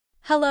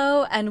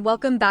Hello and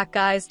welcome back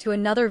guys to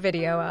another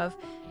video of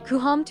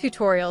Coohom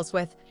tutorials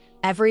with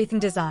everything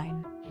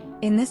design.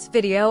 In this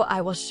video,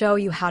 I will show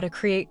you how to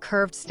create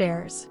curved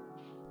stairs.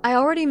 I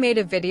already made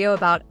a video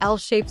about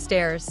L-shaped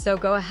stairs, so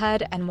go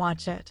ahead and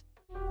watch it.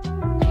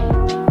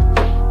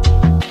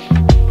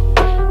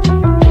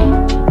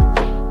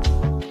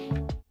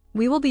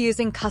 We will be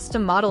using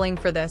custom modeling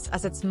for this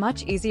as it's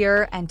much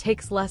easier and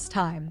takes less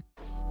time.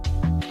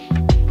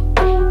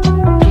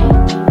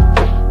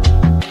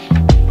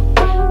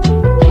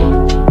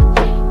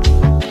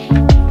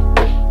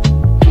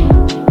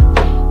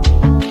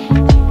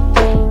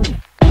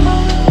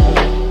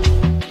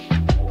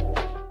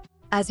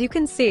 As you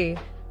can see,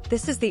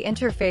 this is the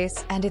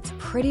interface and it's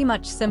pretty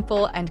much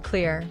simple and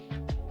clear.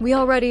 We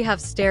already have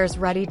stairs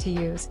ready to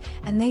use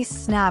and they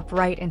snap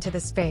right into the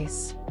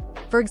space.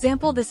 For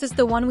example, this is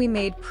the one we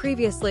made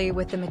previously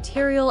with the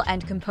material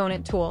and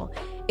component tool.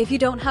 If you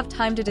don't have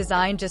time to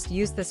design, just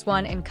use this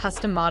one in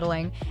custom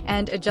modeling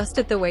and adjust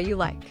it the way you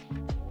like.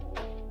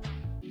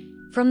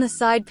 From the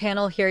side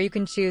panel here, you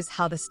can choose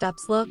how the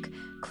steps look,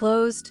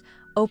 closed,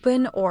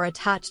 open, or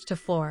attached to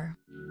floor.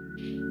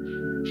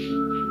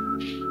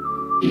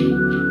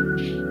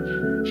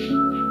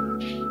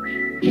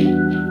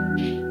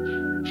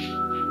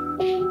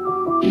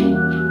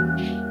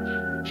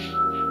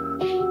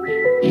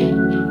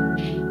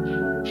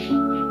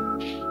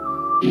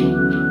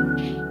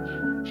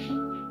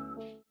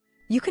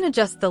 You can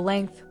adjust the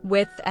length,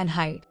 width, and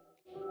height.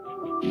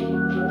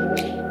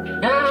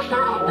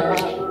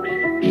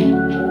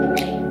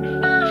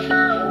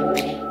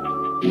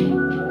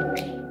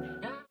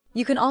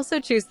 You can also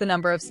choose the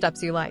number of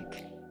steps you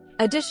like.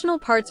 Additional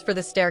parts for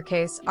the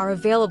staircase are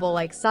available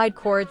like side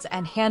cords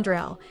and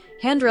handrail.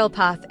 Handrail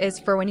path is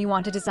for when you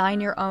want to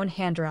design your own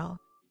handrail.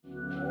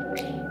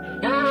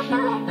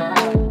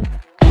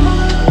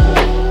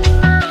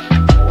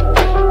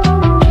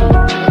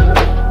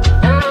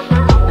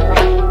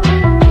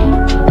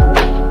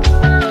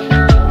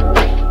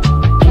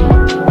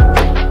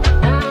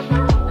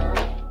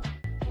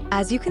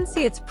 As you can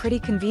see, it's pretty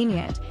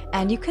convenient,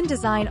 and you can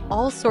design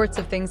all sorts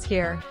of things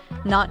here,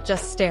 not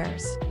just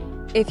stairs.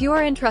 If you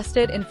are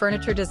interested in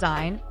furniture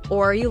design,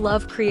 or you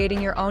love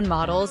creating your own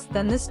models,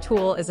 then this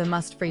tool is a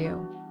must for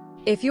you.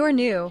 If you are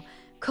new,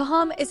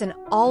 Coohom is an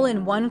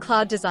all-in-one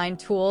cloud design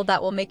tool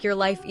that will make your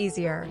life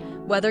easier.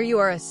 Whether you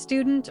are a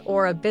student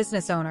or a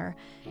business owner,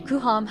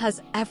 Coohom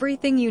has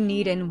everything you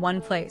need in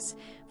one place,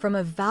 from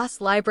a vast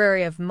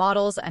library of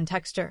models and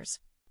textures,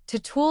 to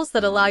tools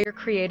that allow your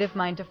creative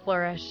mind to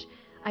flourish.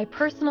 I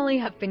personally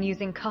have been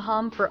using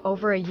Coohom for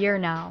over a year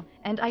now,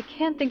 and I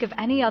can't think of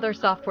any other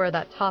software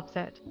that tops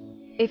it.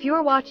 If you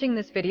are watching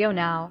this video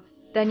now,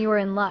 then you are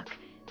in luck,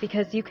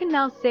 because you can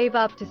now save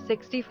up to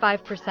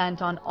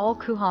 65% on all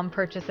Coohom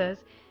purchases.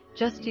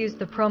 Just use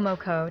the promo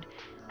code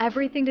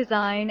Everything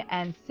Design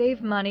and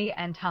save money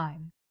and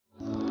time.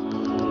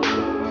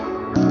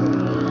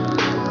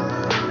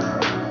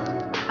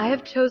 I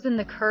have chosen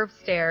the curved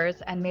stairs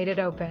and made it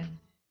open.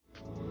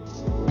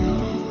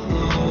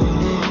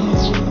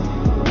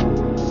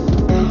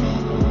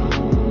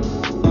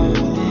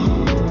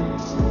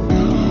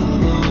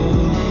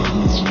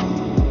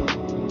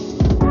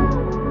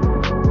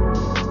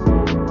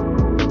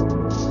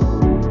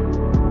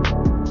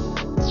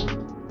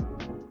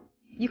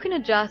 You can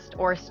adjust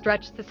or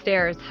stretch the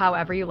stairs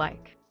however you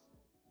like.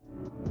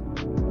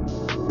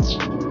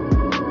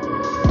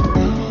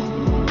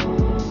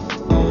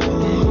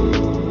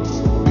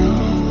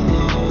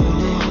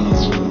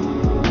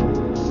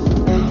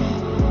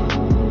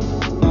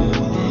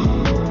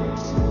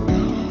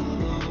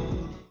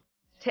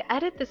 To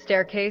edit the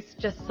staircase,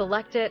 just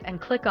select it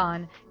and click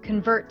on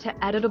Convert to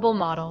Editable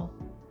Model.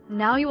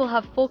 Now you will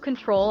have full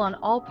control on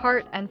all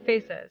part and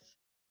faces.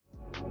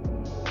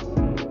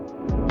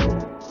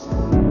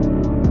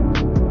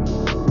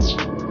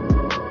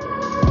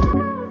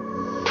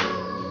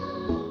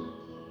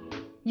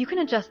 You can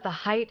adjust the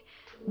height,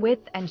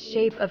 width, and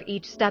shape of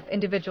each step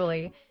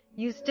individually,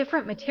 use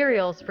different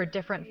materials for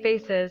different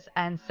faces,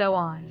 and so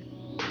on.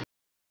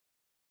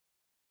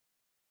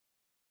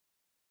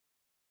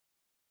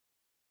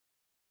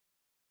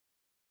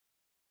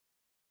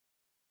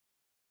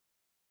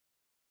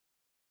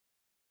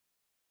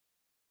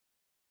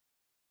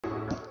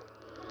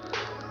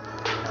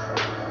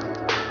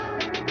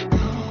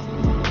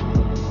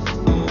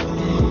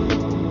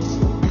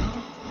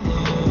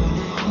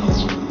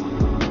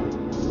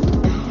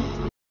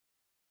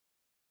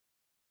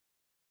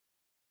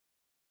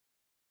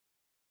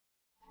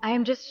 I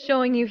am just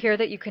showing you here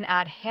that you can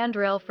add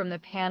handrail from the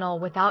panel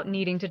without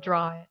needing to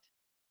draw it.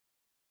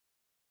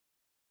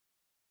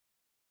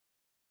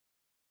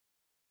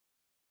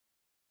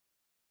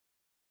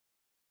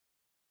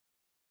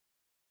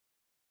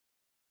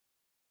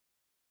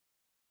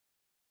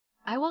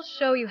 I will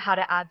show you how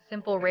to add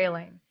simple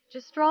railing.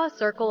 Just draw a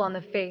circle on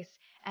the face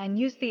and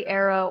use the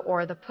arrow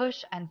or the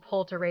push and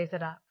pull to raise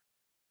it up.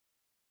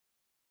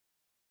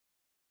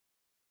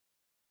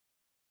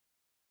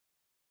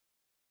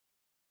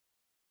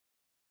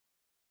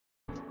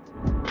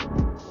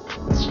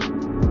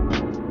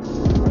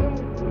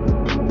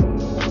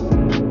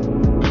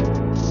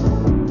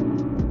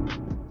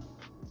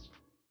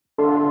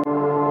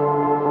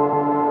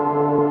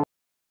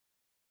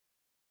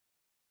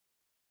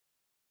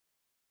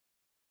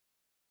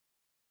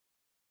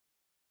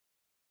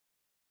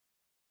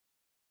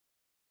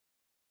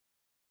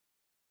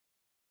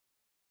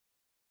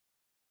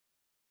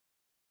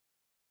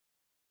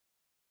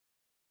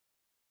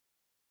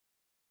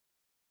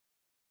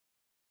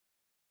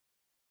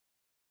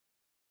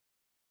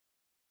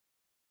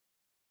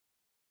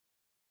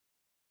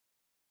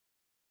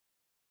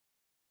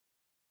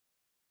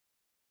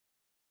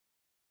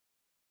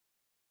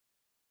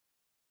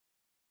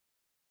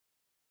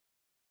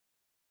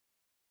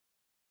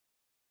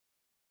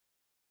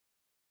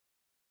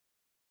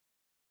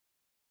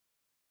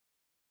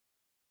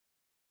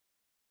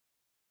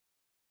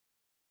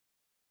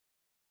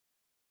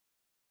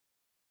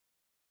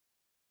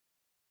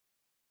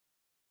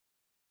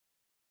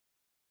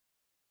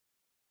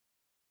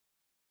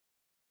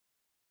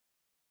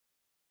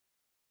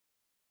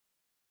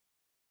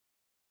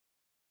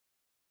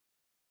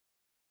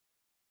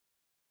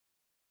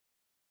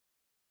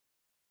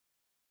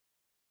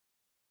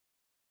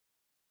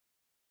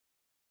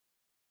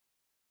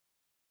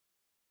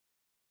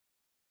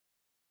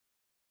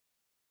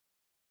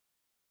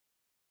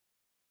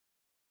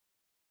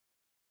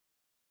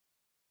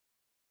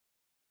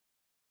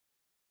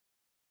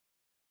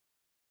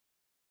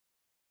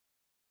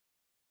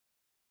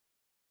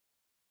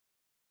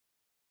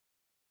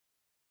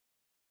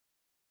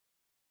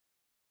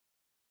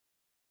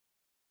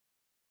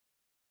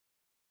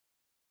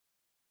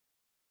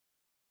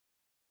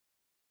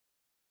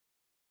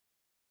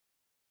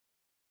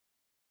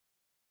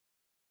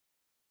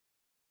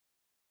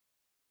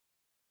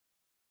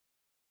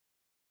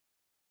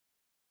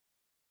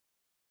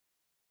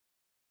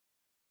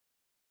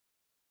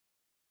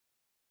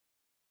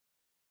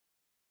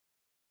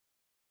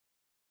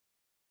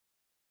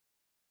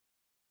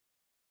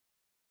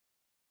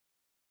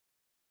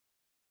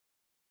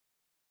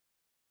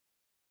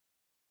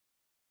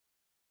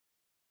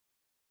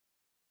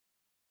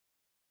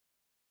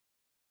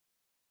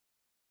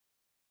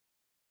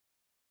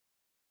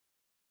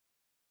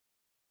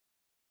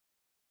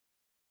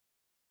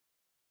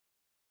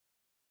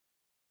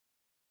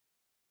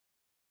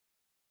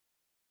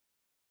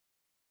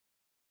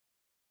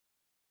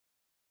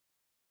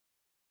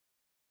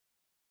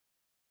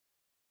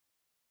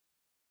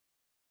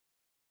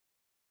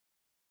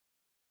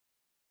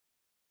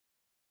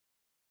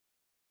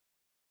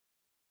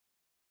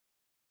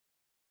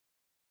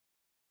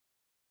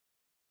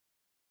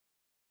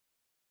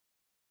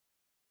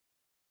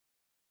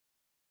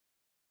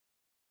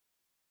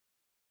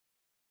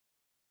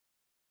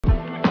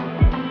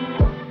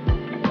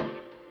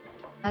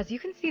 As you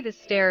can see, the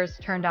stairs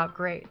turned out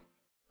great.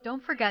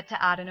 Don't forget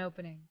to add an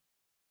opening.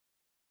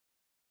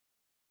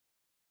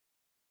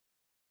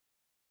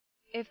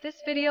 If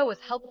this video was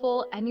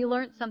helpful and you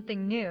learned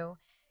something new,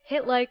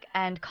 hit like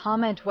and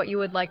comment what you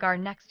would like our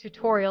next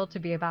tutorial to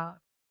be about.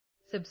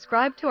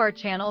 Subscribe to our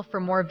channel for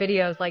more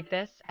videos like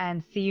this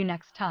and see you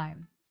next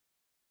time.